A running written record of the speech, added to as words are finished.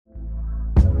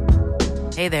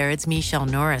Hey there, it's Michelle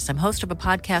Norris. I'm host of a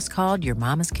podcast called Your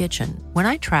Mama's Kitchen. When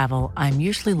I travel, I'm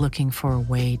usually looking for a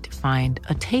way to find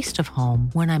a taste of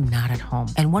home when I'm not at home.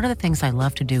 And one of the things I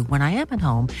love to do when I am at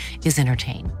home is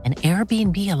entertain. And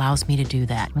Airbnb allows me to do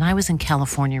that. When I was in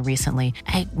California recently,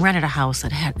 I rented a house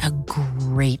that had a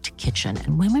great kitchen.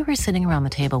 And when we were sitting around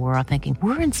the table, we were all thinking,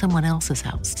 we're in someone else's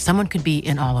house. Someone could be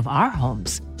in all of our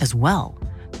homes as well.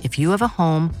 If you have a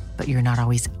home, but you're not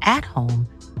always at home,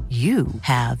 you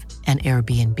have an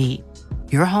Airbnb.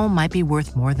 Your home might be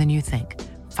worth more than you think.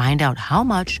 Find out how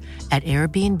much at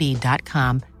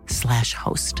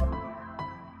airbnb.com/host.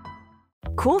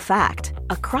 Cool fact,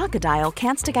 a crocodile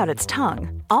can't stick out its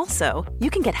tongue. Also, you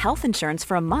can get health insurance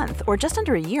for a month or just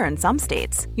under a year in some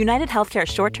states. United Healthcare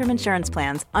short-term insurance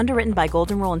plans, underwritten by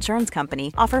Golden Rule Insurance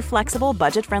Company, offer flexible,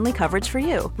 budget-friendly coverage for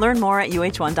you. Learn more at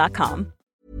uh1.com.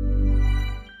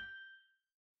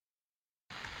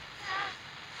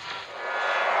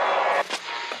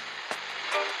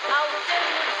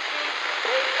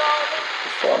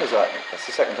 What is that? That's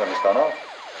the second time it's gone off.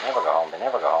 They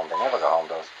never go home,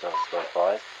 those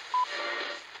boys.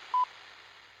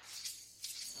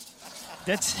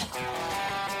 That's...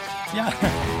 Yeah,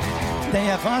 they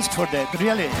have asked for that,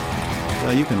 really.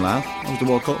 Well, you can laugh. It was the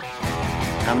World Cup.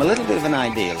 I'm a little bit of an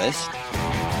idealist,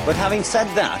 but having said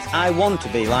that, I want to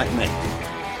be like me.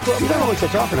 Well, you don't know what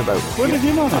you're talking about. What did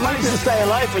you know? I managed to stay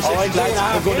alive for 6 years.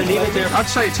 I'm going to leave it there. I'd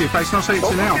say it to your face, and I'll say it to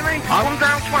you now. Come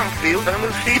down Swansfield and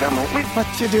we'll see them, won't we? What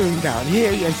you doing down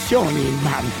here, you shawny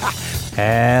man?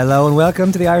 Hello and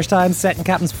welcome to the Irish Times Set and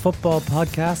Captain's Football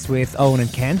Podcast with Owen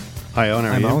and Ken. Hi, Owen.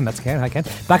 How are you? I'm Owen, that's Ken. Hi, Ken.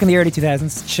 Back in the early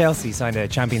 2000s, Chelsea signed a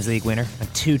Champions League winner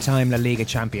and two-time La Liga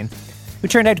champion, who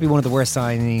turned out to be one of the worst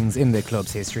signings in the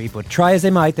club's history. But try as they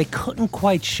might, they couldn't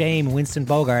quite shame Winston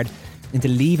Bogarde into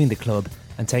leaving the club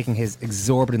and taking his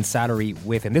exorbitant salary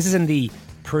with him. This is in the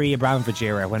pre-Abramovich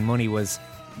era when money was,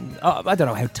 I don't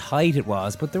know how tight it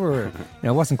was, but there were,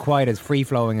 it wasn't quite as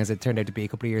free-flowing as it turned out to be a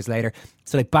couple of years later.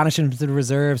 So they banished him to the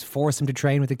reserves, forced him to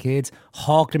train with the kids,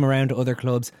 hawked him around to other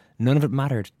clubs. None of it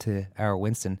mattered to our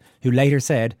Winston, who later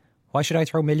said, why should I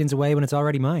throw millions away when it's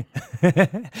already mine?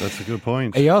 That's a good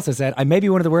point. He also said, I may be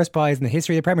one of the worst buys in the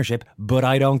history of the Premiership, but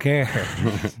I don't care.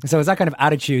 So it's that kind of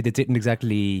attitude that didn't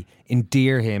exactly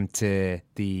endear him to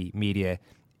the media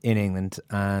in England.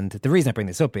 And the reason I bring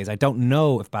this up is I don't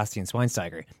know if Bastian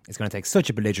Schweinsteiger is going to take such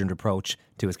a belligerent approach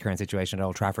to his current situation at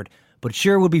Old Trafford, but it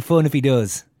sure would be fun if he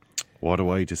does. What a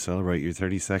way to celebrate your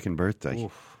 32nd birthday.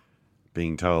 Oof.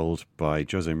 Being told by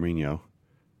Jose Mourinho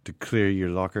to clear your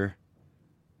locker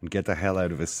and get the hell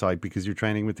out of his sight because you're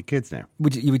training with the kids now.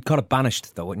 You would call it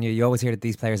banished, though, wouldn't you? You always hear that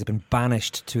these players have been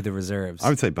banished to the reserves. I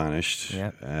would say banished.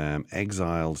 Yeah.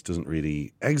 Exiled doesn't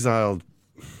really... Exiled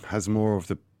has more of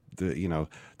the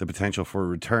potential for a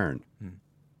return.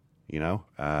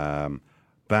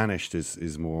 Banished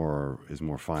is more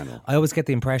final. I always get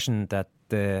the impression that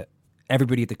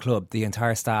everybody at the club, the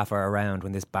entire staff, are around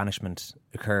when this banishment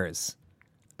occurs.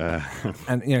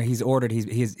 And he's ordered.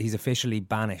 He's officially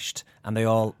banished, and they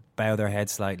all bow their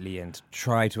heads slightly and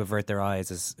try to avert their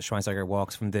eyes as Schweinsteiger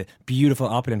walks from the beautiful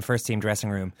opulent first team dressing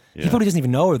room. Yeah. He probably doesn't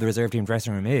even know where the reserve team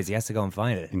dressing room is. He has to go and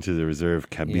find it into the reserve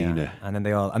cabine. Yeah. And then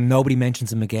and nobody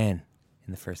mentions him again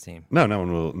in the first team. No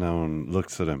one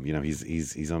looks at him.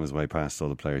 He's on his way past all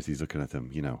the players. He's looking at them.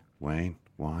 Wayne,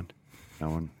 Juan, no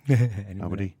one,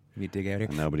 nobody. You dig out here.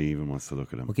 And nobody even wants to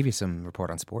look at him. We'll give you some report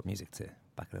on sport music to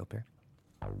back it up here.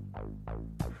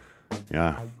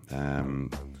 Yeah.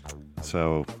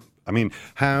 So, I mean,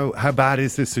 how bad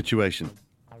is this situation?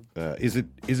 Is it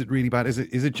really bad? Is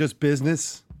it just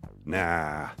business?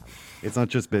 Nah, it's not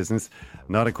just business.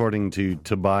 Not according to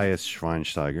Tobias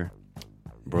Schweinsteiger,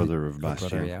 brother of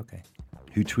Bastian,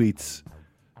 who tweets,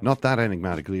 not that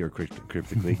enigmatically or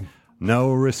cryptically,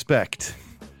 no respect.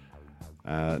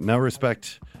 No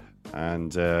respect.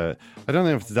 And I don't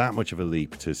know if it's that much of a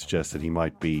leap to suggest that he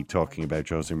might be talking about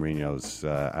Jose Mourinho's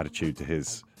attitude to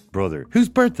his brother, whose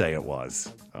birthday it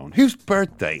was. Owen, whose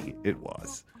birthday it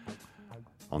was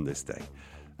on this day.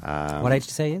 What age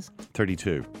did you say he is?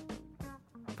 32.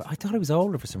 But I thought he was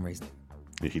older for some reason.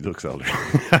 He looks older.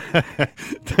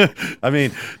 I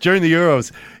mean, during the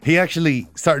Euros, he actually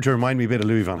started to remind me a bit of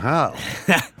Louis van Gaal.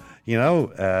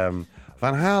 Van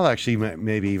Gaal actually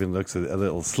maybe even looks a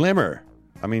little slimmer.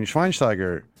 I mean,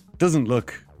 Schweinsteiger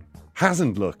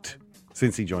hasn't looked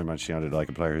since he joined Manchester United like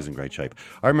a player who's in great shape.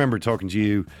 I remember talking to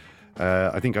you,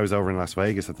 I think I was over in Las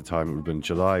Vegas at the time. It would have been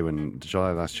July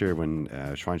last year when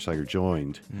Schweinsteiger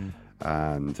joined.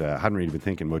 And hadn't really been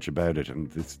thinking much about it,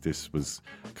 and this was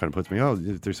kind of put to me,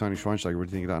 they're signing Schweinsteiger, what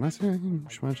do you think of that? And I said,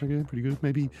 Schweinsteiger, pretty good,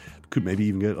 could maybe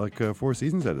even get like 4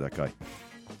 seasons out of that guy.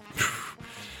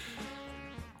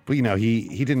 But, you know,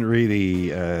 he didn't really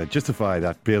justify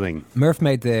that billing. Murph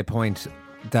made the point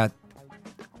that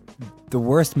the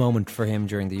worst moment for him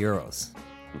during the Euros,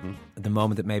 the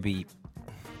moment that maybe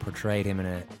portrayed him in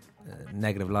a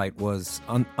negative light, was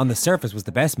on the surface was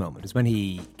the best moment. It was when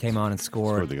he came on and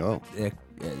scored the goal. It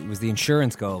was the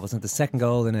insurance goal, wasn't it? The second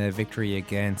goal in a victory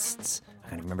against, I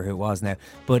can't even remember who it was now,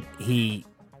 but he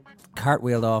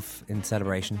cartwheeled off in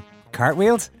celebration.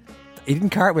 Cartwheeled? He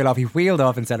didn't cartwheel off, he wheeled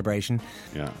off in celebration.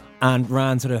 Yeah. And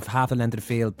ran sort of half a length of the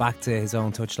field back to his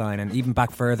own touchline and even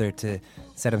back further to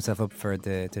set himself up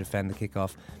to defend the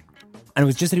kickoff. And it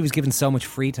was just that he was given so much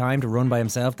free time to run by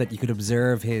himself that you could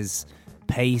observe his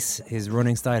pace, his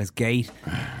running style, his gait,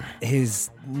 his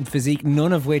physique,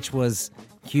 none of which was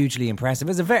hugely impressive.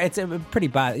 It's a pretty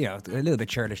bad, you know, a little bit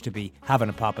churlish to be having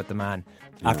a pop at the man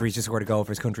after he's just scored a goal for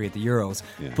his country at the Euros.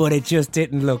 Yeah. But it just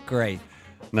didn't look great.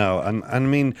 No, and I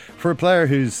mean, for a player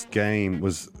whose game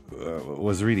was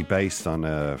really based on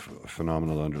a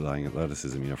phenomenal underlying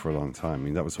athleticism, you know, for a long time. I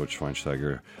mean, that was what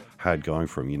Schweinsteiger had going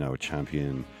for him, you know, a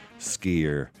champion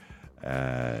skier,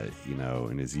 you know,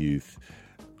 in his youth.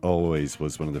 Always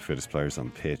was one of the fittest players on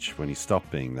the pitch. When he stopped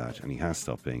being that, and he has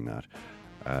stopped being that,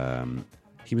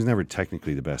 he was never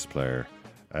technically the best player.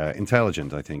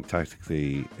 Intelligent, I think,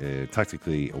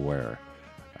 tactically aware.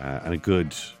 And a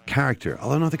good character,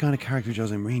 although not the kind of character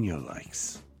Jose Mourinho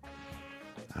likes.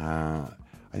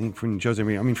 I think from Jose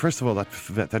Mourinho, I mean, first of all,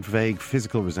 that vague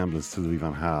physical resemblance to Louis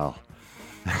van Gaal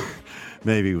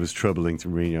maybe was troubling to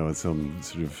Mourinho in some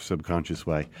sort of subconscious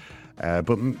way.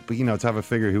 But you know, to have a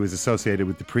figure who was associated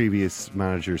with the previous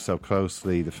manager so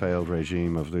closely, the failed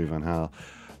regime of Louis van Gaal,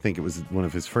 I think it was one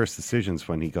of his first decisions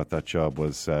when he got that job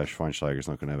was Schweinsteiger's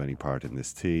not going to have any part in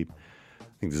this team. I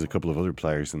think there's a couple of other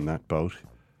players in that boat.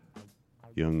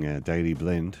 Young Daley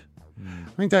Blind.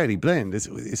 I mean, Daley Blind,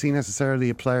 is he necessarily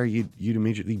a player you'd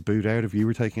immediately boot out if you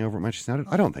were taking over at Manchester United?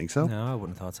 I don't think so. No, I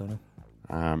wouldn't have thought so,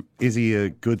 no. Is he a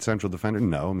good central defender?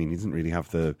 No. I mean, he doesn't really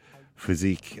have the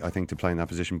physique, I think, to play in that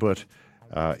position, but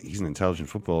he's an intelligent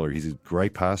footballer. He's a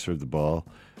great passer of the ball,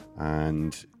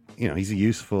 and, you know, he's a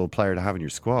useful player to have in your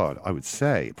squad, I would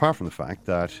say, apart from the fact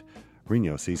that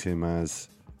Mourinho sees him as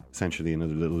essentially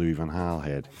another little Louis van Gaal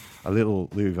head, a little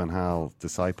Louis van Gaal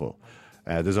disciple.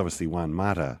 There's obviously Juan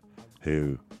Mata,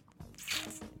 who,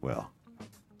 well,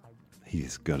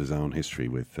 he's got his own history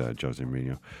with Jose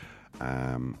Mourinho,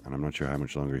 and I'm not sure how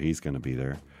much longer he's going to be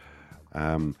there.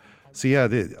 So yeah,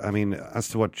 I mean, as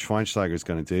to what Schweinsteiger is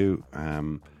going to do,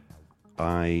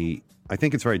 I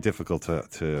think it's very difficult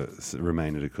to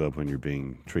remain at a club when you're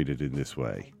being treated in this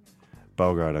way.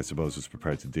 Bogart, I suppose, was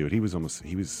prepared to do it. He was almost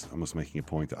making a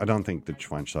point. I don't think that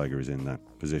Schweinsteiger is in that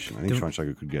position. I think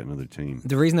Schweinsteiger could get another team.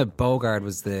 The reason that Bogart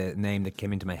was the name that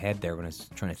came into my head there when I was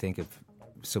trying to think of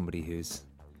somebody who's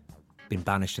been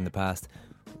banished in the past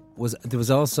was there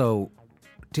was also,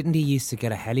 didn't he used to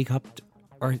get a helicopter?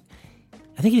 Or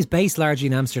I think he was based largely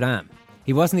in Amsterdam.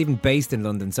 He wasn't even based in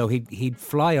London, so he'd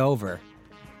fly over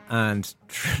and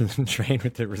train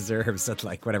with the reserves at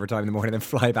like whatever time in the morning, then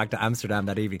fly back to Amsterdam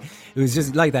that evening. It was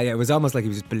just like that. Yeah, it was almost like he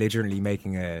was just belligerently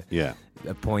making a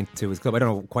point to his club. I don't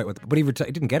know quite what, but he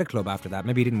didn't get a club after that.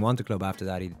 Maybe he didn't want a club after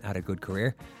that. He had a good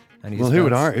career. And who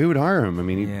would hire him? I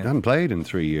mean, he hadn't played in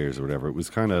 3 years or whatever. It was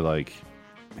kind of like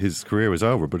his career was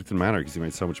over, but it didn't matter because he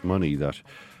made so much money that,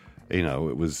 you know,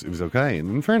 it was okay. And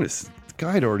in fairness, the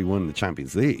guy had already won the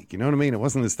Champions League. You know what I mean? It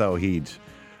wasn't as though he'd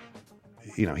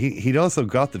also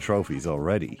got the trophies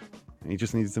already. He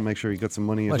just needed to make sure he got some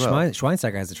money as well.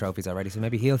 Schweinsteiger has the trophies already, so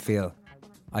maybe he'll feel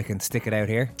I can stick it out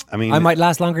here. I mean, I might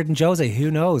last longer than Jose.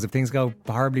 Who knows if things go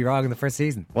horribly wrong in the first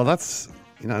season? Well, that's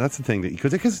the thing that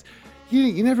because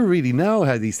you never really know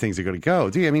how these things are going to go,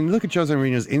 do you? I mean, look at Jose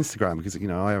Mourinho's Instagram, because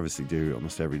I obviously do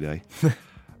almost every day.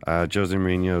 Jose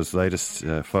Mourinho's latest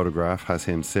photograph has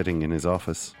him sitting in his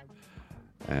office.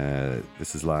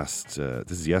 This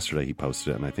is yesterday he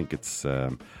posted it, and I think it's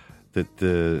that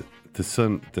the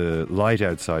light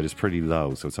outside is pretty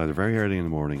low, so it's either very early in the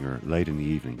morning or late in the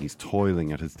evening. He's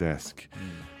toiling at his desk,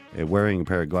 wearing a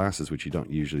pair of glasses, which you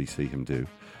don't usually see him do,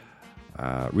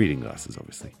 reading glasses,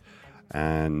 obviously,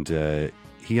 and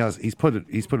he's put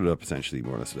it up essentially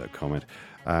more or less without comment,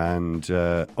 and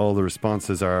all the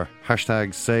responses are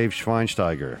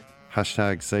 #SaveSchweinsteiger,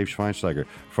 #SaveSchweinsteiger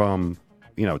from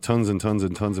tons and tons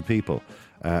and tons of people.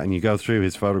 And you go through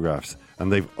his photographs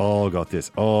and they've all got this,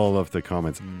 all of the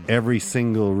comments, every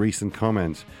single recent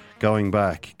comment going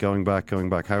back.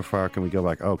 How far can we go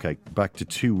back? Okay, back to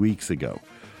 2 weeks ago.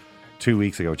 2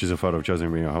 weeks ago, which is a photo of Jose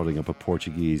Mourinho holding up a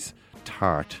Portuguese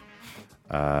tart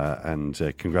and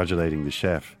congratulating the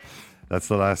chef. That's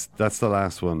the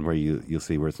last one where you'll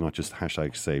see where it's not just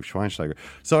hashtag save Schweinsteiger.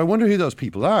 So I wonder who those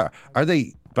people are. Are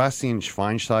they Bastian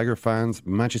Schweinsteiger fans,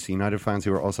 Manchester United fans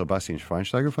who are also Bastian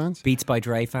Schweinsteiger fans? Beats by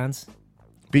Dre fans.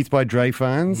 Beats by Dre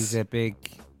fans. He's a big...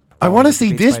 I want to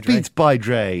see this Beats by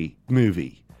Dre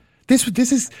movie. This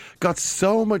has got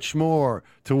so much more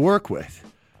to work with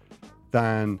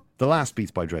than the last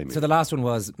Beats by Dre movie. So the last one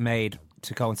was made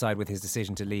to coincide with his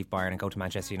decision to leave Bayern and go to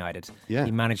Manchester United. Yeah.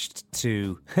 He managed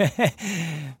to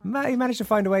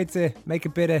find a way to make a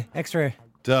bit of extra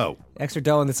dough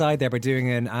on the side there by doing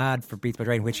an ad for Beats by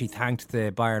Dre in which he thanked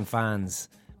the Bayern fans.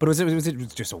 But it was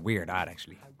just a weird ad,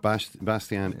 actually.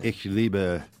 Bastian, ich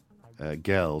liebe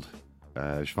Geld,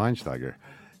 Schweinsteiger.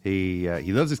 He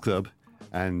loves his club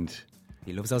and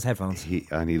he loves those headphones. He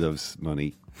loves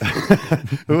money.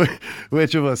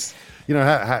 Which of us,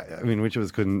 which of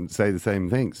us couldn't say the same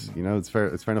things? It's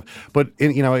fair enough. But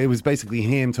it was basically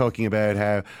him talking about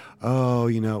how,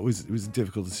 it was a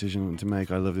difficult decision to make.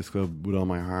 I love this club with all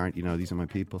my heart. These are my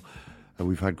people.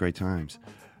 We've had great times,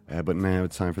 but now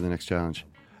it's time for the next challenge.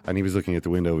 And he was looking at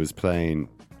the window of his plane,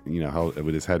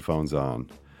 with his headphones on,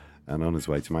 and on his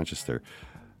way to Manchester,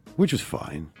 which was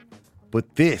fine.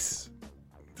 But there's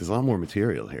a lot more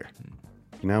material here.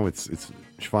 It's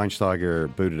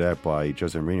Schweinsteiger booted out by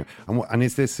Jose Mourinho. And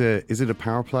is it a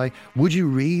power play? Would you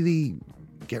really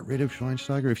get rid of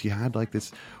Schweinsteiger if you had like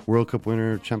this World Cup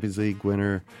winner, Champions League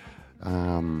winner,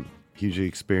 hugely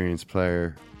experienced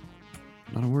player,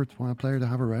 not a worthwhile player to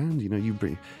have around?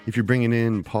 If you're bringing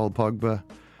in Paul Pogba,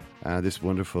 this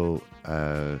wonderful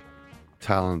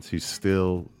talent who's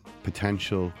still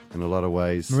potential in a lot of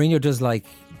ways. Mourinho does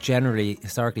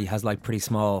historically has pretty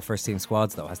small first team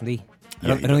squads though, hasn't he? I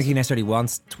don't think he necessarily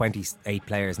wants 28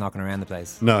 players knocking around the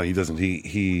place. No, he doesn't.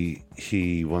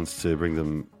 He wants to bring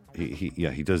them.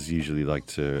 He does usually like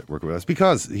to work with us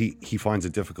because he finds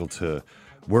it difficult to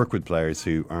work with players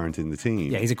who aren't in the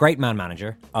team. Yeah, he's a great man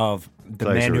manager of the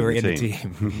players men who are in the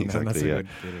team. Exactly.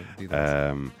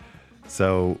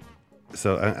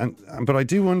 But I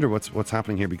do wonder what's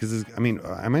happening here because I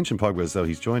mentioned Pogba as though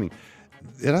he's joining.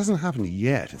 It hasn't happened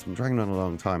yet. It's been dragging on a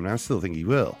long time, and I still think he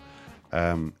will.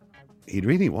 He'd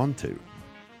really want to.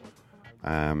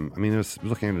 I was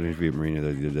looking at an interview with Mourinho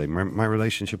the other day. My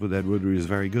relationship with Ed Woodward is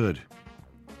very good.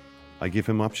 I give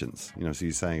him options. So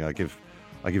he's saying I give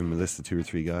him a list of 2 or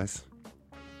 3 guys.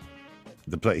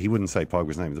 He wouldn't say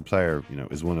Pogba's name. The player,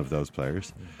 is one of those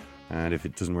players. And if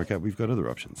it doesn't work out, we've got other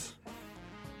options.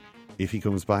 If Ed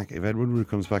Woodward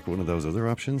comes back with one of those other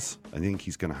options, I think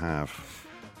he's going to have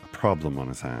a problem on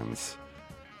his hands.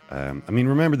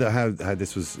 Remember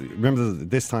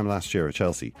this time last year at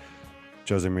Chelsea,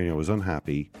 Jose Mourinho was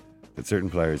unhappy that certain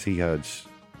players he had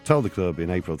told the club in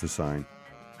April to sign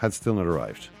had still not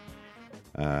arrived.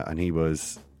 And he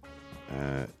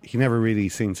never really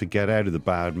seemed to get out of the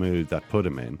bad mood that put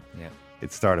him in. Yeah.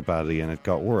 It started badly and it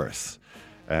got worse.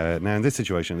 Now in this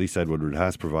situation, at least Ed Woodward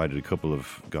has provided a couple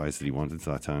of guys that he wanted,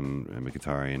 Zlatan,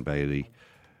 Mkhitaryan and Bailey.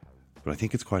 But I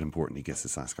think it's quite important he gets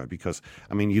this last guy because,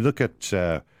 you look at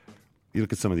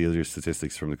some of the other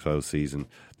statistics from the close season.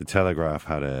 The Telegraph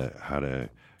had a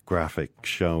graphic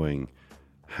showing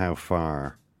how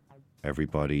far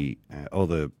everybody, all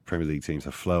the Premier League teams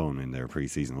have flown in their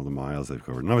pre-season, all the miles they've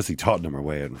covered. And obviously Tottenham are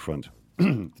way out in front.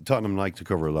 Tottenham like to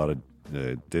cover a lot of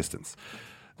distance.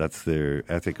 That's their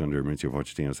ethic under Mauricio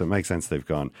Pochettino. So it makes sense they've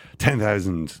gone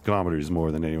 10,000 kilometres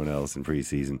more than anyone else in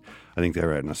pre-season. I think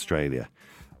they're out in Australia.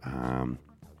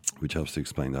 Which helps to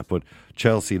explain that. But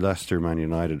Chelsea, Leicester, Man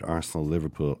United, Arsenal,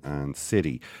 Liverpool and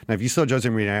City. Now, if you saw Jose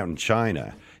Mourinho out in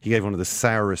China, he gave one of the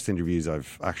sourest interviews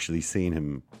I've actually seen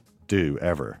him do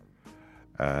ever.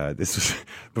 This was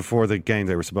before the game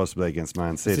they were supposed to play against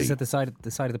Man City. Is this at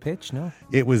the side of the pitch? No,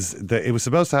 it was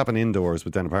supposed to happen indoors,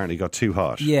 but then apparently it got too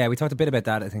hot. Yeah, we talked a bit about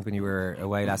that. I think when you were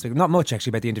away last week, not much actually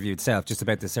about the interview itself, just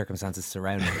about the circumstances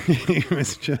surrounding it.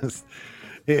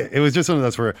 It was just one of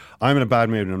those where I'm in a bad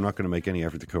mood and I'm not going to make any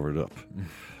effort to cover it up.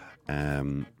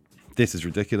 This is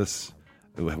ridiculous.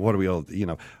 What are we all?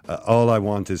 All I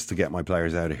want is to get my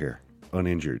players out of here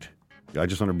uninjured. I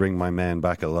just want to bring my men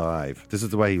back alive. This is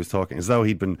the way he was talking, as though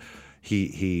he'd been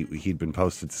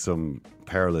posted to some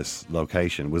perilous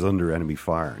location, was under enemy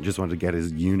fire, and just wanted to get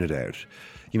his unit out.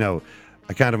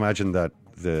 I can't imagine that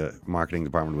the marketing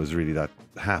department was really that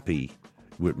happy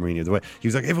with Mourinho. The way he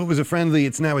was like, if it was a friendly,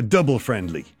 it's now a double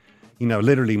friendly.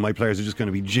 Literally, my players are just going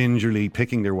to be gingerly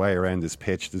picking their way around this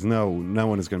pitch. There's no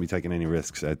one is going to be taking any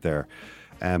risks out there.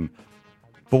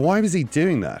 But why was he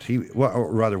doing that?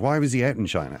 Why was he out in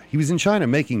China? He was in China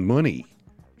making money.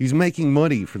 He's making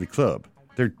money for the club.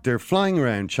 They're flying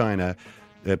around China,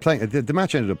 playing. The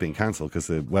match ended up being cancelled because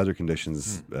the weather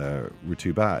conditions were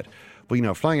too bad.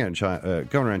 But flying out in China,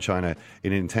 going around China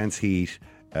in intense heat,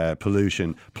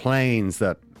 pollution, planes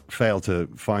that failed to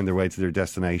find their way to their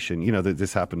destination.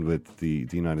 This happened with the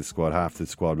United squad. Half the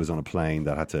squad was on a plane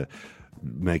that had to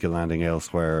make a landing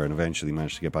elsewhere and eventually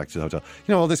managed to get back to the hotel.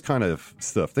 All this kind of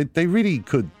stuff. They really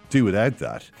could do without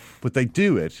that, but they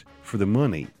do it for the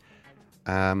money.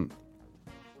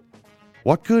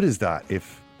 What good is that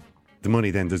if the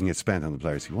money then doesn't get spent on the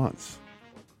players he wants?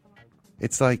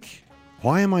 It's like,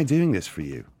 why am I doing this for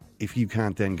you if you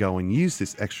can't then go and use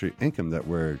this extra income that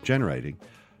we're generating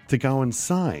to go and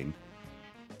sign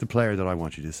the player that I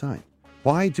want you to sign?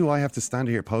 Why do I have to stand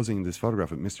here posing in this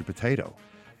photograph with Mr. Potato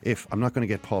if I'm not going to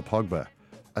get Paul Pogba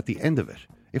at the end of it?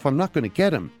 If I'm not going to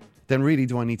get him, then really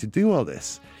do I need to do all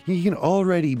this? You can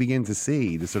already begin to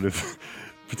see the sort of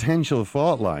potential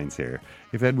fault lines here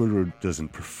if Ed Woodward doesn't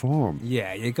perform.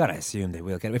 Yeah, you got to assume they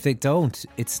will get him. If they don't,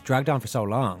 it's dragged on for so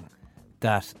long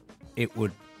that it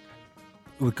would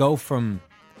go from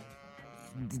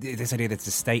this idea that it's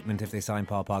a statement if they sign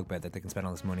Paul Pogba that they can spend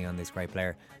all this money on this great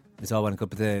player. It's all well and good,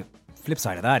 but the flip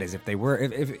side of that is if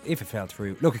it fell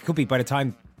through. Look, it could be by the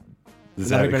time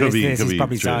It could be he's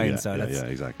probably true, signed. yeah, so yeah, that's,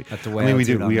 exactly. That's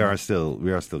we are still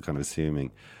kind of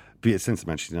assuming, since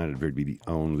Manchester United appear to be the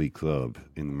only club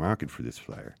in the market for this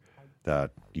player,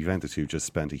 that Juventus, who just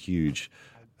spent a huge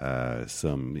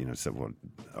sum,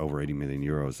 over 80 million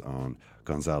euros on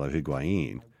Gonzalo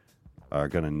Higuain, are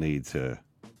going to need to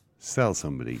sell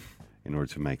somebody in order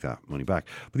to make that money back.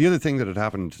 But the other thing that had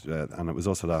happened, and it was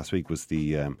also last week, was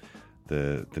the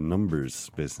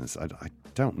numbers business. I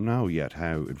don't know yet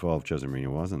how involved Jose Mourinho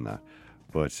was in that,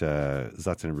 but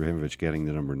Zlatan Ibrahimovic getting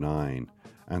the number 9,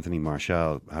 Anthony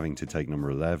Martial having to take number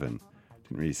 11,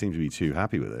 didn't really seem to be too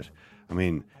happy with it. I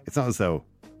mean, it's not as though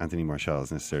Anthony Martial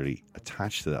is necessarily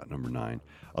attached to that number 9,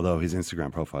 although his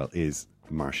Instagram profile is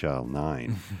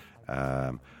Martial9.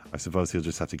 I suppose he'll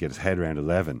just have to get his head around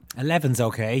 11. 11's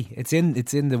okay. It's in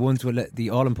the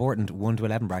all important 1 to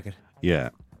 11 bracket. Yeah.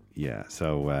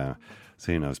 So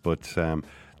who knows? But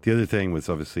the other thing was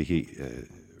obviously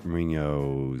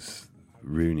Mourinho's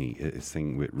his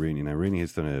thing with Rooney. Now Rooney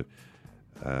has done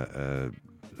a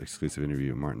exclusive interview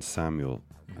with Martin Samuel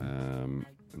in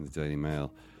the Daily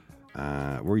Mail,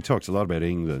 where he talks a lot about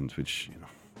England, which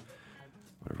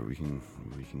whatever, we can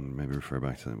maybe refer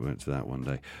back to that one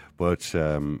day. But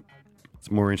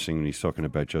it's more interesting when he's talking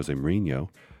about Jose Mourinho,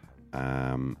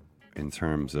 in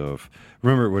terms of,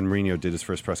 remember when Mourinho did his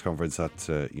first press conference at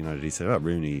United, he said,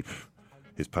 Rooney,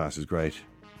 his pass is great.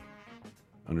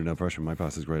 Under no pressure, my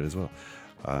pass is great as well.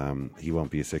 He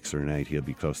won't be a 6 or an 8, he'll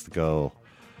be close to goal.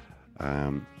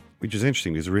 Which is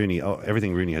interesting because Rooney,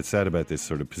 everything Rooney had said about this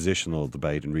sort of positional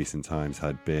debate in recent times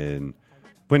had been,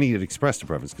 when he had expressed a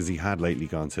preference, because he had lately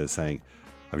gone to saying,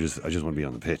 I just want to be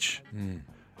on the pitch.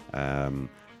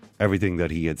 Everything that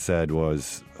he had said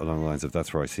was along the lines of,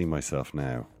 that's where I see myself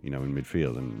now, in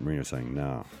midfield. And Mourinho saying,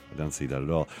 no, I don't see that at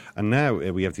all. And now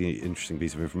we have the interesting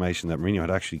piece of information that Mourinho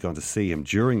had actually gone to see him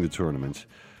during the tournament,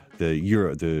 the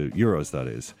Euros that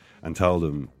is, and told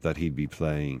him that he'd be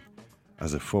playing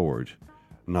as a forward,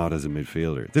 not as a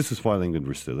midfielder. This was while England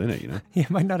were still in it, He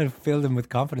might not have filled him with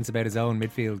confidence about his own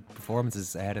midfield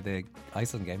performances ahead of the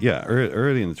Iceland game. Yeah,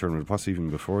 early in the tournament, possibly even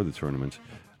before the tournament,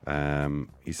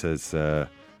 he says,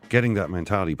 getting that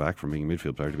mentality back from being a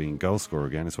midfield player to being a goal scorer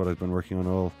again is what I've been working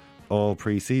on all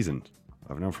pre-season.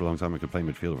 I've known for a long time I could play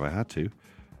midfield if I had to.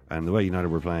 And the way United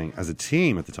were playing as a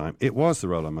team at the time, it was the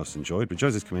role I most enjoyed. But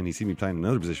Jose's come in, he's seen me playing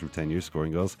another position for 10 years,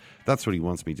 scoring goals. That's what he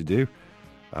wants me to do.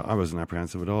 I wasn't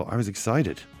apprehensive at all. I was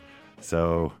excited.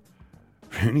 So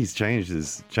Rooney's changed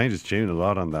his tune a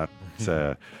lot on that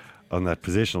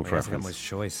positional preference. That's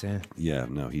choice, yeah. Yeah,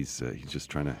 no, he's just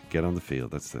trying to get on the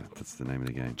field. That's the name of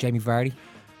the game. Jamie Vardy,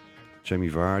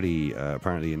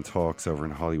 apparently in talks over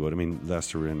in Hollywood. I mean,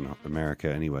 Leicester in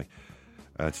America anyway,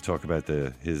 to talk about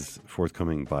his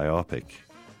forthcoming biopic.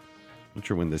 Not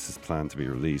sure when this is planned to be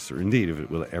released, or indeed if it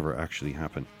will ever actually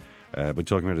happen. But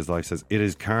talking about his life, says, it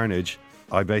is carnage.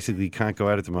 I basically can't go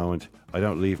out at the moment. I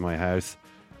don't leave my house.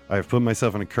 I have put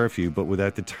myself on a curfew, but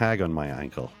without the tag on my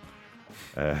ankle.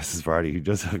 This is Vardy, who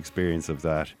does have experience of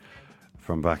that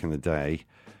from back in the day.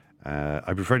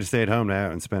 I prefer to stay at home now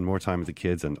and spend more time with the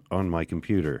kids and on my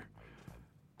computer.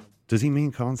 Does he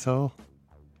mean console?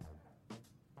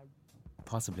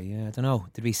 Possibly, yeah. I don't know.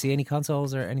 Did we see any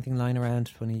consoles or anything lying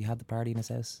around when he had the party in his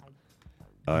house?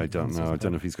 I don't know. I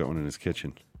don't know if he's got one in his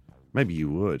kitchen. Maybe you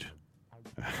would.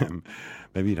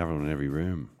 Maybe you'd have one in every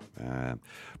room.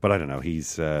 But I don't know.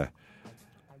 He's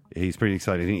He's pretty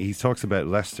excited. He talks about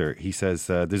Leicester. He says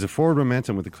there's a forward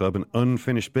momentum with the club and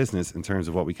unfinished business in terms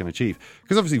of what we can achieve.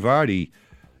 Because obviously Vardy,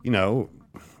 you know,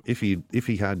 if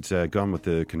he had gone with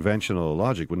the conventional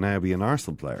logic, would now be an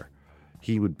Arsenal player.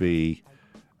 He would be,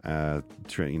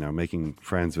 making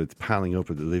friends with, palling up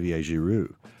with Olivier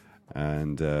Giroud,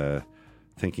 and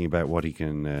thinking about what he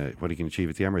can achieve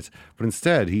at the Emirates. But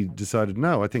instead, he decided,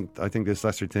 no, I think this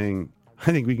Leicester thing,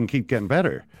 I think we can keep getting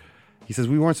better. He says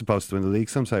we weren't supposed to win the league.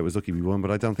 Some say it was lucky we won,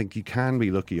 but I don't think you can be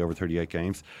lucky over 38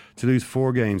 games. To lose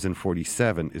 4 games in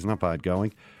 47 is not bad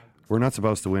going. We're not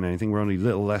supposed to win anything. We're only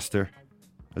little Leicester,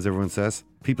 as everyone says.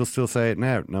 People still say it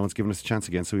now. No one's given us a chance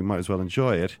again, so we might as well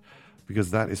enjoy it, because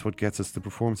that is what gets us the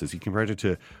performances. He compared it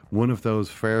to one of those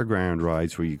fairground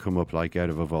rides where you come up like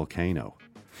out of a volcano.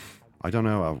 I don't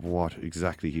know what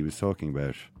exactly he was talking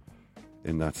about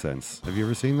in that sense. Have you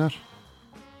ever seen that?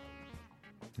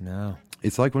 No.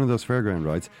 It's like one of those fairground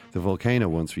rides, the volcano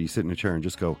ones, where you sit in a chair and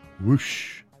just go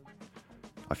whoosh.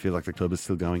 I feel like the club is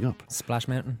still going up. Splash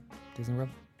Mountain, Disney World?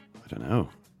 I don't know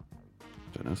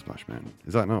Splash Mountain.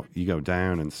 Is that not? You go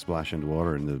down and splash into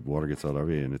water and the water gets all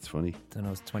over you and it's funny? I don't know,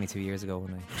 it was 22 years ago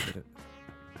when I did it.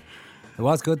 It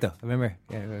was good though, I remember.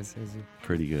 Yeah, it was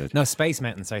pretty good. No, Space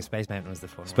Mountain. Sorry, Space Mountain was the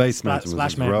fun one. Space Mountain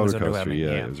was a roller coaster.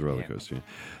 Yeah, it was a roller coaster. Yeah.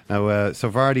 Now, so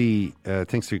Vardy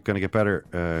thinks they're going to get better.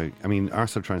 I mean,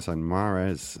 Arsenal trying to sign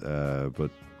Mahrez,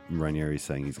 but Ranieri's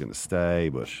saying he's going to stay,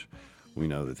 but we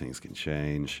know that things can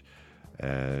change.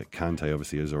 Kante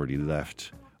obviously has already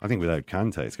left. I think without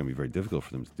Kante, it's going to be very difficult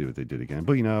for them to do what they did again.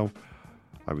 But, you know,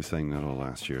 I was saying that all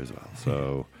last year as well.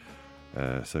 So...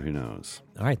 so who knows?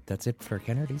 All right, that's it for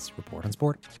Ken Hardy's Report on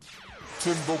Sport.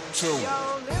 Timbuktu.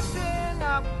 Yo, listen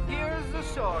up, here's the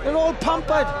story. They're all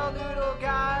pampered. Little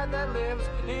guy that lives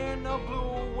in a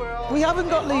blue world. We haven't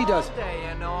got leaders. All day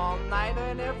and all night,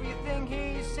 and everything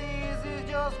he sees is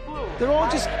just blue. They're all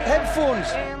just headphones.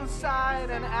 Inside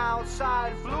and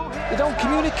outside, blue. They don't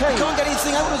communicate. You can't get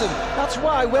anything out of them. That's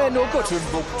why we're no good.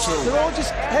 Timbuktu. They're all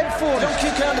just headphones. They don't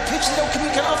communicate on the pitch, they don't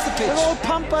communicate off the pitch. They're all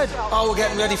pampered. Oh, we're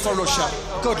getting ready for Russia.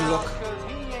 Good luck.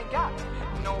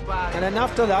 And then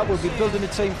after that, we'll be building a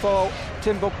team for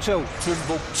Timbuktu.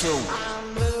 Timbuktu.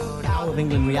 How have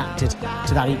England reacted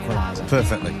to that equaliser?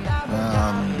 Perfectly.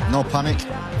 No panic,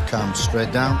 calm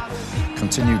straight down,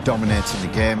 continue dominating the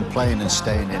game, playing and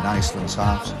staying in Iceland's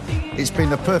halves. It's been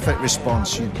the perfect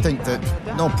response. You'd think that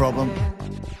no problem.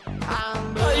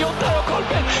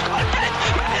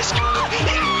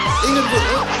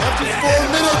 After 4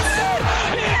 minutes,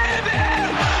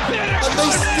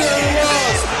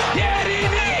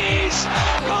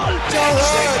 and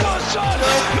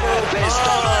they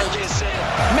still lost.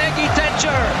 Maggie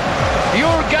Thatcher,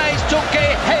 your guys took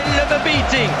a hell of a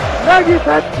beating. Maggie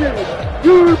Thatcher,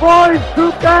 you boys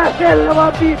took a hell of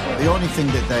a beating. The only thing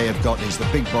that they have got is the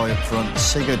big boy up front,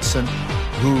 Sigurdsson,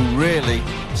 who really,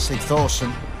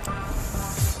 Sigthorsson.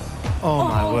 Oh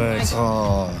my word.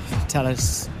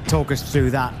 Talk us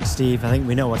through that, Steve. I think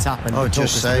we know what's happened. Oh,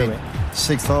 just saying,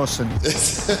 Sigthorsson.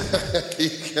 You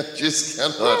just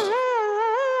cannot.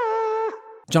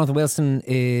 Jonathan Wilson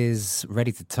is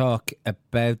ready to talk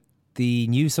about the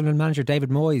new Sunderland manager, David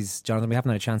Moyes. Jonathan, we haven't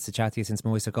had a chance to chat to you since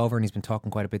Moyes took over, and he's been talking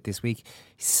quite a bit this week.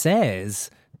 He says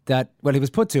that, well, he was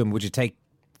put to him, would you take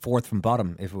fourth from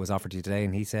bottom if it was offered to you today?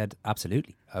 And he said,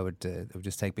 absolutely. I would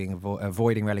just take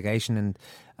avoiding relegation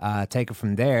and take it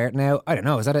from there. Now, I don't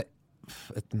know, is that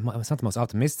it's not the most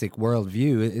optimistic world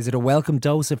view. Is it a welcome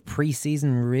dose of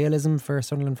pre-season realism for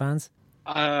Sunderland fans?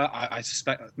 I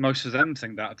suspect most of them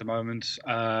think that at the moment.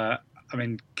 I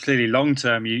mean, clearly long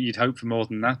term you'd hope for more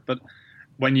than that, but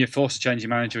when you're forced to change your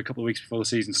manager a couple of weeks before the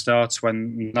season starts,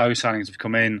 when no signings have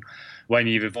come in, when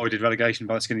you've avoided relegation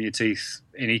by the skin of your teeth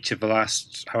in each of the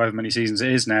last however many seasons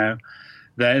it is now,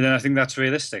 then I think that's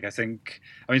realistic. I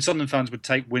mean, Sunderland fans would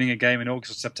take winning a game in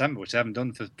August or September, which they haven't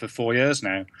done for 4 years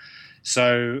now.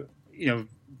 So, you know,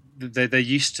 they're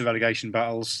used to relegation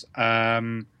battles.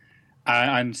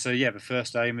 And so, yeah, the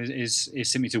first aim is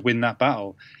simply to win that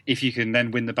battle. If you can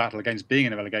then win the battle against being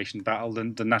in a relegation battle,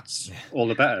 then that's all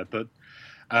the better. But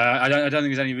I don't think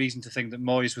there's any reason to think that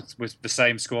Moyes, with the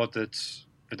same squad I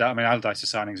mean,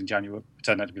 Allardyce's signings in January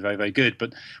turned out to be very, very good,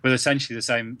 but with essentially the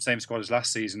same squad as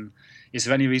last season, is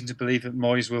there any reason to believe that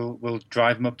Moyes will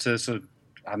drive them up to sort of,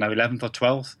 I don't know, 11th or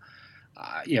 12th?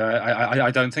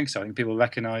 I don't think so. I think people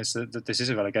recognise that this is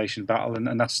a relegation battle,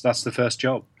 and that's the first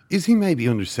job. Is he maybe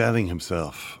underselling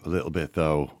himself a little bit,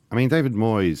 though? I mean, David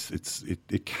Moyes,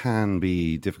 it can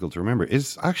be difficult to remember,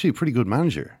 is actually a pretty good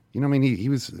manager. You know, I mean, he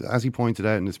was, as he pointed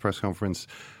out in his press conference,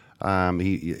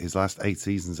 his last 8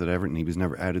 seasons at Everton, he was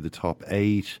never out of the top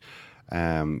 8.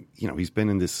 He's been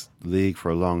in this league for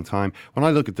a long time. When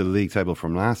I look at the league table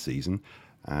from last season,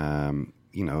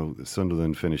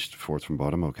 Sunderland finished fourth from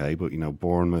bottom, okay, but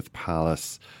Bournemouth,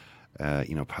 Palace,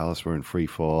 Palace were in free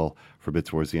fall for a bit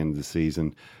towards the end of the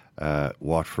season.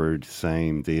 Watford,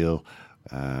 same deal.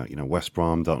 West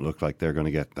Brom don't look like they're going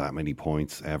to get that many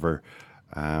points ever.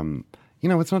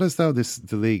 It's not as though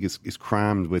the league is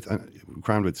crammed with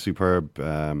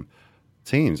superb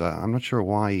teams. I'm not sure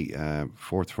why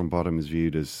fourth from bottom is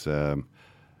viewed as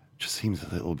just seems a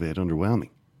little bit underwhelming.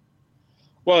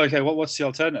 Well, okay. What's the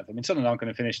alternative? I mean, Sunderland aren't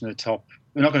going to finish in the top.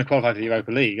 They're not going to qualify for the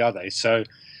Europa League, are they? So,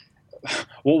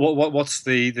 what's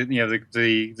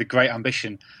the great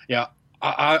ambition? Yeah,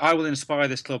 I will inspire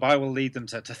this club. I will lead them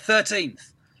to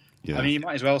 13th. Yeah. I mean, you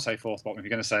might as well say fourth bottom if you're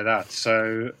going to say that.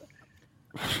 So,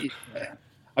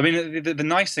 I mean, the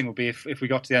nice thing would be if we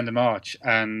got to the end of March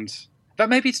but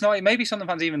maybe it's not. Maybe some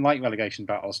fans even like relegation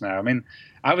battles now. I mean,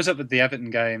 I was up at the Everton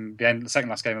game, the second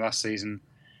last game of last season.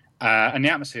 And the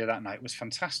atmosphere that night was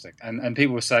fantastic. And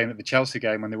people were saying that the Chelsea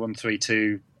game, when they won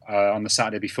 3-2 on the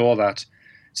Saturday before that,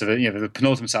 so the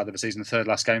penultimate Saturday of the season, the third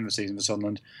last game of the season for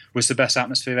Sunderland, was the best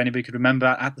atmosphere anybody could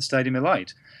remember at the Stadium of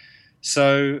Light.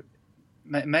 So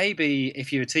maybe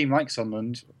if you're a team like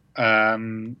Sunderland,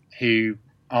 who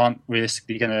aren't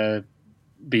realistically going to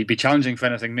be challenging for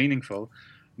anything meaningful,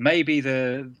 maybe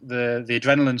the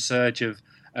adrenaline surge of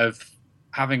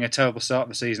having a terrible start of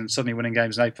the season, suddenly winning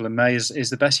games in April and May is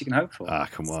the best you can hope for. Ah,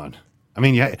 come on. I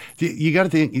mean, you got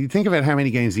to think about how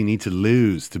many games you need to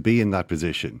lose to be in that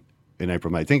position in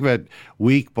April, May. Think about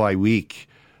week by week,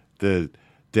 the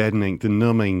deadening, the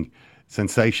numbing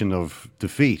sensation of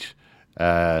defeat.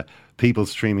 People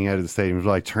streaming out of the stadium,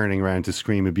 like turning around to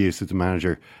scream abuse at the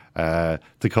manager,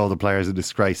 to call the players a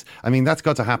disgrace. I mean, that's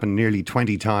got to happen nearly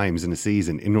 20 times in a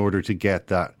season in order to get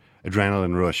that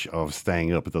adrenaline rush of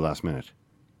staying up at the last minute.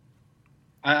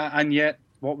 And yet,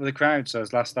 what were the crowds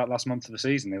that last month of the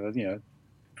season? They were,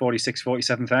 46,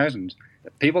 47,000.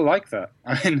 People like that.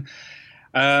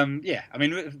 I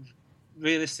mean,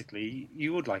 realistically,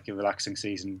 you would like a relaxing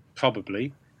season,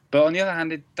 probably. But on the other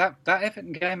hand, that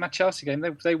Everton game, that Chelsea game,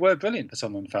 they were brilliant for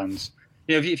Sunderland fans.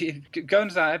 If you go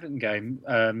into that Everton game,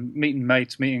 meeting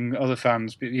mates, meeting other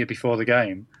fans before the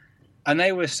game, and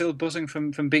they were still buzzing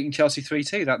from beating Chelsea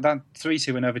 3-2. That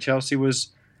 3-2 win over Chelsea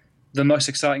was the most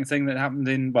exciting thing that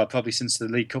happened probably since the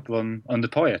League Cup run under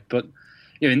Poyet. But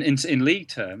in league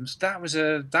terms, that was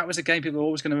a game people are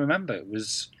always going to remember. It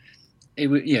was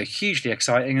hugely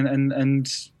exciting, and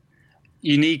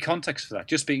you need context for that.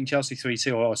 Just beating Chelsea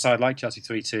 3-2 or a side like Chelsea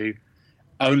 3-2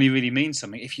 only really means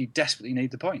something if you desperately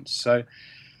need the points. So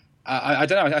I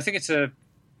don't know. I think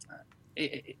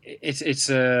it's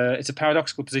a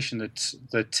paradoxical position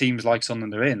that teams like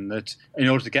Sunderland are in, that in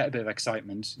order to get a bit of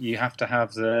excitement, you have to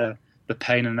have the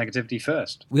pain and negativity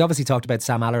first. We obviously talked about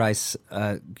Sam Allardyce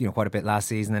quite a bit last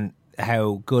season, and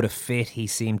how good a fit he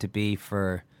seemed to be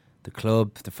for the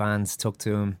club. The fans took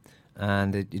to him,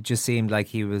 and it just seemed like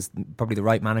he was probably the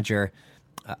right manager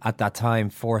at that time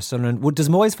for Sunderland. Does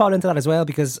Moyes fall into that as well?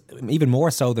 Because even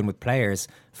more so than with players,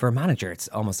 for a manager, it's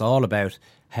almost all about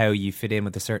how you fit in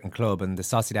with a certain club, and the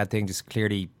Sociedad thing just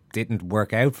clearly didn't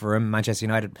work out for him. Manchester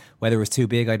United, whether it was too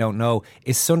big, I don't know.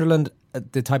 Is Sunderland,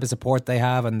 the type of support they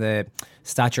have and the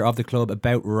stature of the club,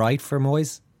 about right for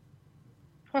Moyes?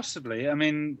 Possibly. I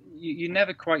mean, you're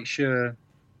never quite sure.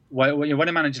 When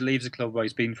a manager leaves a club where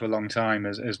he's been for a long time,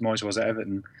 as Moyes was at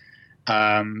Everton,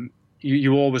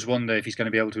 you always wonder if he's going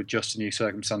to be able to adjust to new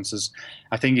circumstances.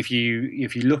 I think if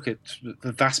you look at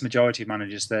the vast majority of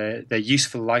managers, their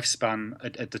useful lifespan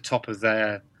at the top of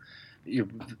their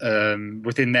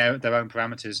within their own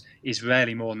parameters is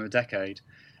rarely more than a decade.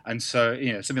 And so,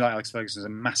 somebody like Alex Ferguson is a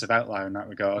massive outlier in that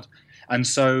regard. And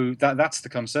so that's the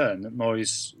concern, that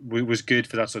Moyes was good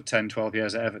for that sort of 10, 12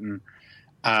 years at Everton,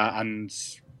 and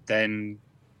then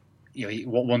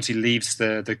once he leaves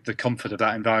the comfort of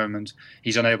that environment,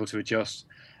 he's unable to adjust.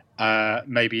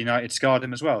 Maybe United scarred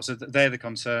him as well. So they're the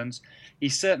concerns.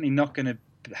 He's certainly not going to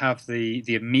have the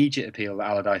immediate appeal that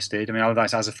Allardyce did. I mean,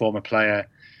 Allardyce, as a former player,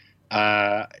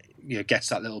 gets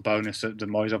that little bonus that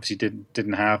Moyes obviously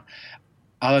didn't have.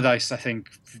 Allardyce, I think,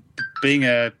 being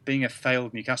a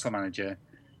failed Newcastle manager,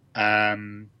 I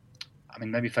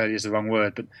mean, maybe failure is the wrong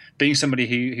word, but being somebody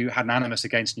who had an animus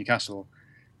against Newcastle,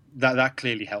 that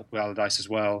clearly helped with Allardyce as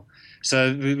well.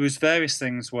 So there was various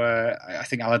things where I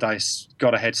think Allardyce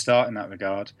got a head start in that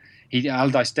regard.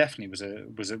 Allardyce definitely was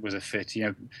a fit.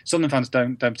 Sunderland fans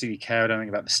don't particularly care, I don't think,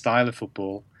 about the style of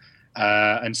football,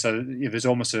 and so there's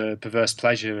almost a perverse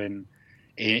pleasure in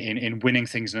winning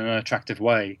things in an unattractive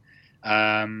way.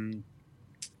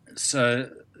 So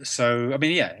So I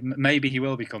mean, yeah, maybe he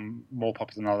will become more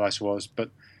popular than Allardyce was, but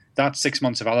that 6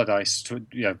 months of Allardyce,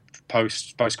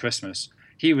 post Christmas,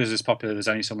 he was as popular as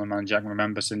any Sunderland manager I can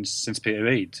remember since Peter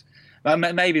Reid.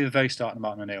 Maybe the very start of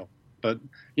Martin O'Neill, but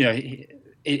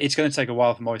it's going to take a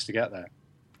while for Moyes to get there.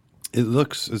 It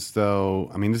looks as though,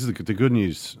 I mean, this is the good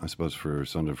news, I suppose, for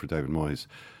Sunderland, for David Moyes.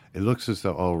 It looks as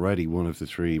though already one of the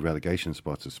 3 relegation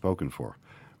spots is spoken for.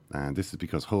 And this is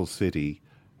because Hull City,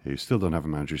 who still don't have a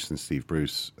manager since Steve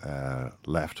Bruce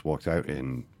walked out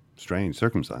in strange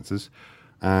circumstances,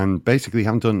 and basically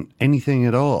haven't done anything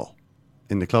at all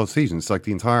in the close season. It's like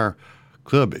the entire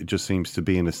club, it just seems to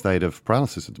be in a state of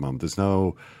paralysis at the moment. There's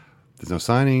no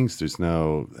signings, there's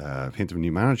no hint of a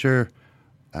new manager.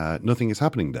 Nothing is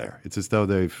happening there. It's as though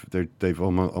they've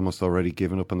almost already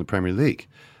given up on the Premier League.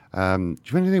 Do you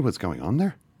have any idea what's going on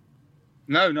there?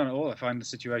 No, not at all. I find the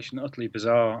situation utterly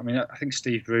bizarre. I mean, I think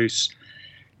Steve Bruce,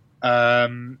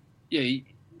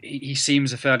 he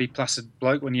seems a fairly placid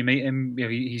bloke when you meet him.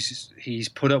 He's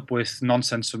put up with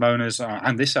nonsense from owners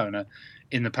and this owner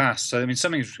in the past. So I mean,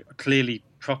 something's clearly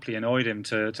properly annoyed him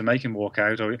to make him walk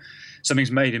out, or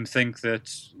something's made him think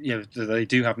that that they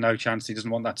do have no chance. He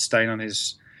doesn't want that stain on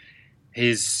his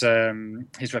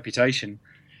reputation.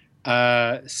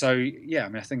 So yeah, I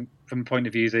mean, I think from the point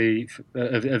of view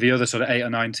of the other sort of 8 or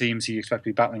 9 teams who you expect to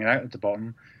be battling it out at the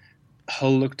bottom,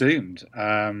 Hull look doomed.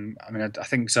 I mean, I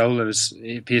think Zola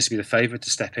appears to be the favourite to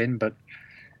step in, but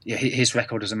yeah, his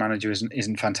record as a manager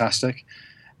isn't fantastic.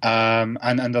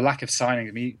 And the lack of signing,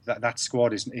 I mean, that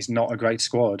squad is not a great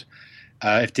squad.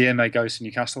 If DMA goes to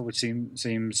Newcastle, which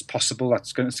seems possible,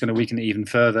 it's going to weaken it even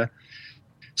further.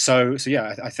 So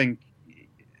yeah, I think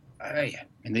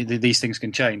these things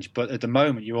can change, but at the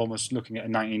moment you're almost looking at a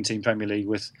 19-team Premier League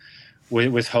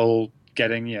with Hull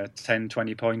getting 10,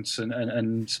 20 points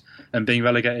and being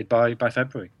relegated by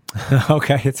February.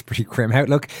 Okay, it's a pretty grim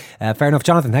outlook. Fair enough,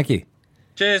 Jonathan. Thank you.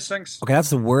 Cheers. Thanks. Okay, that's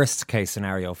the worst case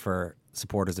scenario for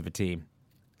supporters of a team.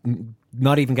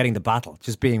 Not even getting the battle,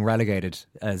 just being relegated,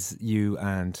 as you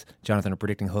and Jonathan are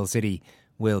predicting Hull City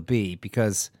will be,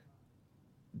 because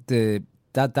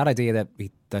that idea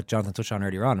that Jonathan touched on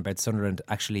earlier on about Sunderland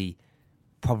actually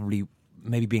probably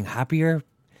maybe being happier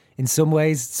in some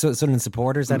ways, Sunderland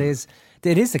supporters, that is.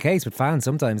 It is the case with fans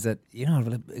sometimes that,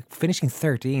 finishing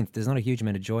 13th, there's not a huge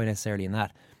amount of joy necessarily in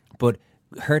that. But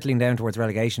hurtling down towards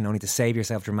relegation only to save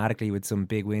yourself dramatically with some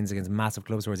big wins against massive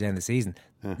clubs towards the end of the season,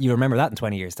 you remember that in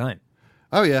 20 years' time.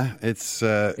 Oh yeah, it's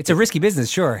a risky business,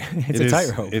 sure. It's a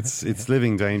tightrope. It's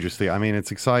living dangerously. I mean,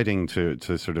 it's exciting to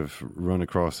sort of run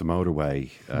across a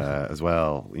motorway as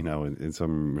well, in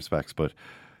some respects, but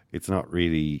it's not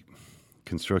really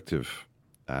constructive.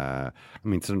 I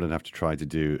mean, Sunderland have to try to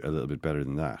do a little bit better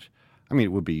than that. I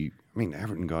mean,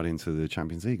 Everton got into the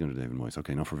Champions League under David Moyes.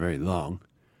 Okay, not for very long.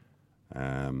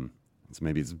 So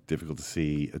maybe it's difficult to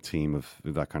see a team of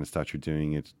that kind of stature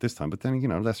doing it this time. But then,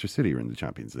 Leicester City are in the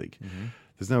Champions League. Mm-hmm.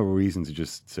 There's no reason to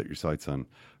just set your sights on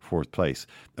fourth place,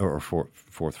 or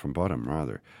fourth from bottom,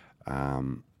 rather.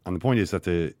 And the point is that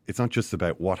it's not just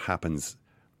about what happens,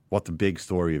 what the big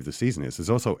story of the season is. There's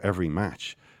also every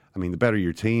match. I mean, the better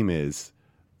your team is,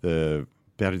 the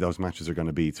better those matches are going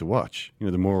to be to watch.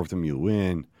 The more of them you'll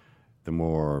win, the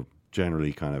more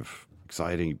generally kind of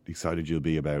excited you'll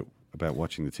be about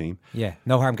watching the team. Yeah,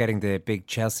 no harm getting the big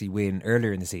Chelsea win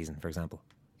earlier in the season, for example.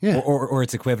 Yeah. Or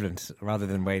its equivalent, rather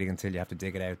than waiting until you have to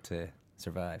dig it out to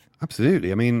survive.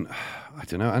 Absolutely. I mean, I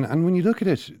don't know. And when you look at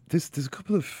it, there's a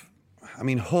couple of... I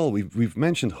mean, Hull, we've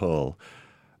mentioned Hull.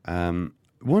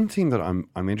 One team that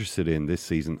I'm interested in this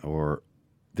season, or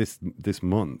this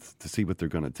month, to see what they're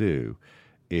going to do,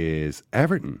 is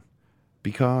Everton.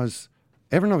 Because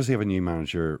Everton obviously have a new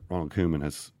manager. Ronald Koeman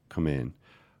has come in.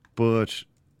 But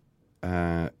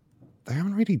they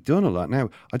haven't really done a lot. Now,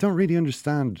 I don't really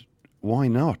understand why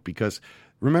not, because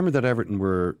remember that Everton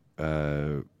were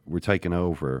taken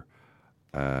over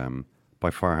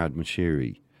by Farhad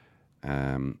Moshiri,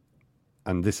 and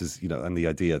this is and the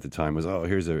idea at the time was,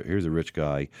 here's a rich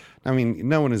guy. I mean,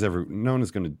 no one is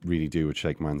going to really do what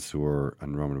Sheikh Mansour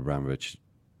and Roman Abramovich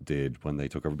did when they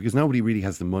took over, because nobody really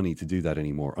has the money to do that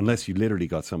anymore, unless you literally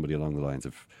got somebody along the lines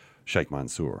of Sheikh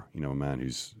Mansour, a man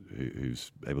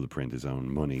who's able to print his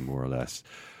own money, more or less.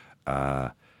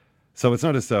 So it's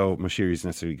not as though Moshiri is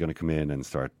necessarily going to come in and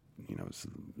start,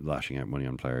 lashing out money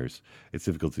on players. It's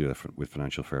difficult to do that with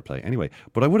financial fair play anyway.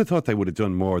 But I would have thought they would have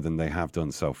done more than they have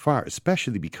done so far,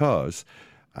 especially because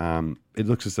it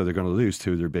looks as though they're going to lose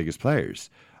 2 of their biggest players.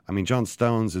 I mean, John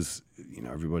Stones is,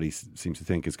 everybody seems to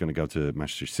think is going to go to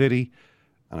Manchester City.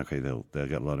 And okay, they'll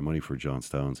get a lot of money for John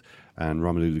Stones, and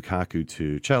Romelu Lukaku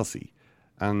to Chelsea.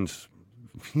 And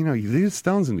you lose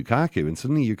Stones and Lukaku, and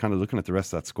suddenly you're kind of looking at the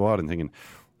rest of that squad and thinking,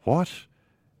 what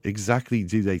exactly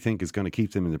do they think is going to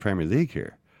keep them in the Premier League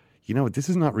here? This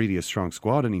is not really a strong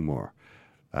squad anymore.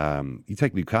 You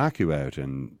take Lukaku out,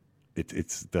 and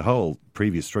it's the whole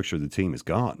previous structure of the team is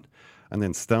gone. And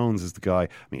then Stones is the guy. I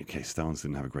mean, okay, Stones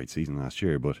didn't have a great season last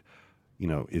year, but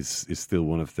is still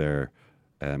one of their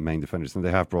main defenders. And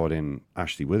they have brought in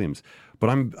Ashley Williams. But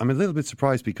I'm a little bit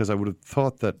surprised, because I would have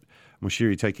thought that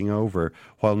Moshiri taking over,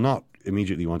 while not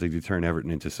immediately wanting to turn Everton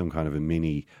into some kind of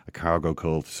a cargo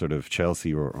cult, sort of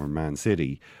Chelsea or Man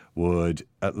City, would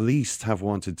at least have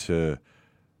wanted to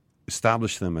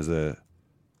establish them as a,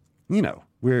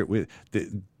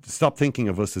 stop thinking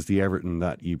of us as the Everton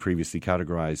that you previously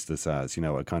categorised us as,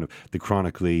 a kind of the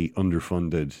chronically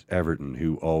underfunded Everton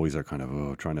who always are kind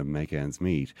of trying to make ends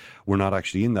meet. We're not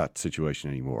actually in that situation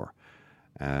anymore.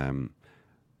 And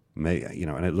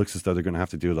it looks as though they're going to have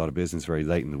to do a lot of business very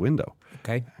late in the window.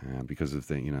 Okay. Because of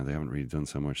they haven't really done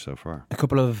so much so far. A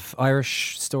couple of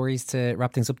Irish stories to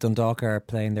wrap things up. Dundalk are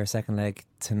playing their second leg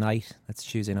tonight. That's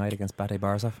Tuesday night against Bate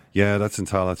Borisov. Yeah, that's in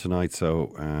Tala tonight.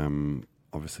 So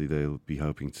obviously they'll be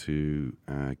hoping to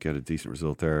get a decent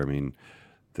result there. I mean,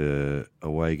 the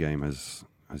away game has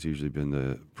usually been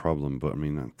the problem, but I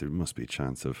mean there must be a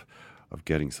chance of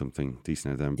getting something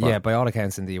decent out of them. But by all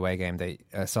accounts in the away game, they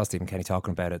saw Stephen Kenny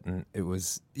talking about it, and it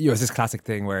was it's this classic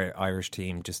thing where Irish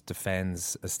team just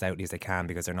defends as stoutly as they can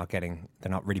because they're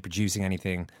not really producing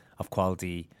anything of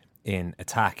quality in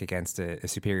attack against a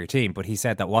superior team. But he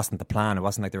said that wasn't the plan. It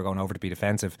wasn't like they were going over to be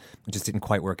defensive. It just didn't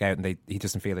quite work out, and he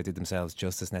doesn't feel they did themselves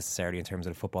justice necessarily in terms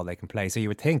of the football they can play. So you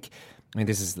would think, I mean,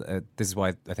 this is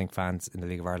why I think fans in the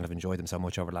League of Ireland have enjoyed them so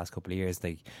much over the last couple of years.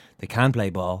 They can play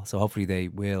ball, so hopefully they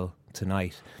will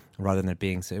tonight, rather than it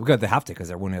being so. They have to, because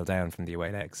they're 1-0 down from the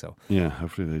away leg. So yeah,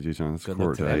 hopefully they do. That's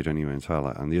 4-8 anyway in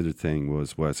Tala. And the other thing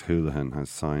was Wes Houlihan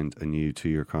has signed a new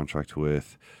 2-year contract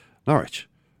with Norwich.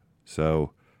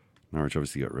 So Norwich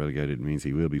obviously got relegated. It means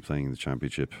he will be playing in the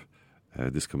Championship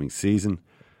this coming season.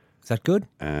 Is that good?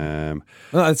 Sorry.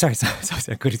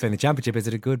 Good he's playing the Championship. Is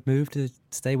it a good move to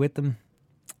stay with them?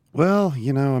 Well,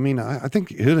 I mean, I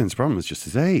think Houlihan's problem is just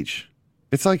his age.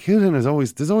 It's like Houlihan there's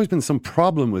always been some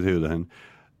problem with Houlihan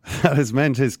that has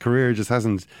meant his career just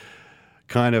hasn't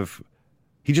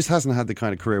he just hasn't had the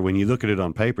kind of career, when you look at it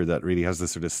on paper, that really has the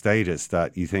sort of status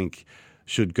that you think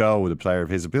should go with a player of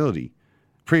his ability.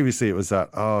 Previously it was that,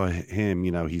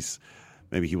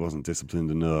 he wasn't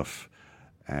disciplined enough.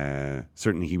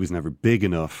 Certainly he was never big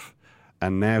enough,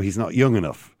 and now he's not young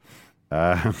enough.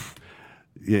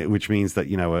 Which means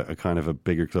that, a kind of a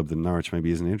bigger club than Norwich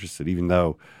maybe isn't interested, even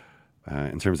though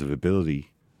in terms of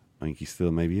ability, I think he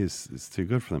still maybe is too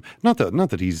good for them. Not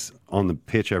that he's on the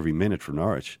pitch every minute for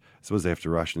Norwich. I suppose they have to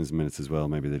ration his minutes as well.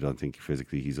 Maybe they don't think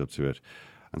physically he's up to it.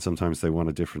 And sometimes they want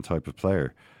a different type of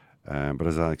player. But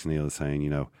as Alex Neil is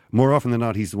saying, more often than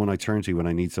not, he's the one I turn to when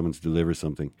I need someone to deliver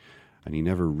something. And he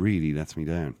never really lets me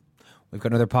down. We've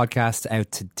got another podcast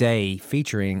out today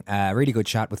featuring a really good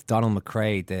chat with Donald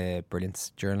McRae, the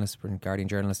brilliant Guardian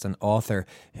journalist and author,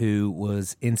 who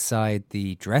was inside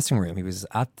the dressing room. He was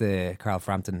at the Carl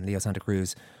Frampton, Leo Santa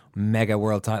Cruz mega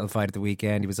world title fight at the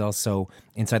weekend. He was also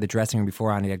inside the dressing room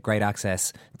beforehand. He had great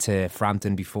access to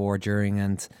Frampton before, during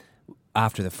and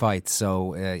after the fight.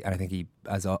 So I think he,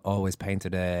 as always,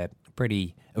 painted a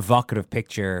pretty evocative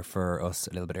picture for us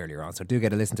a little bit earlier on. So do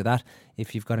get a listen to that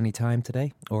if you've got any time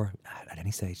today, or at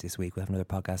any stage this week. We'll have another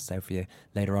podcast out for you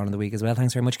later on in the week as well.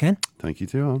 Thanks very much, Ken. Thank you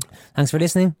too, Alan. Thanks for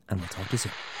listening, and we'll talk to you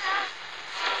soon.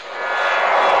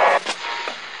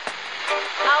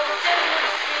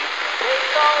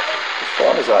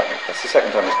 What is that? That's the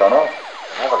second time it's gone off.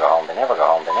 They never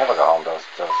go home, those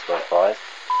boys.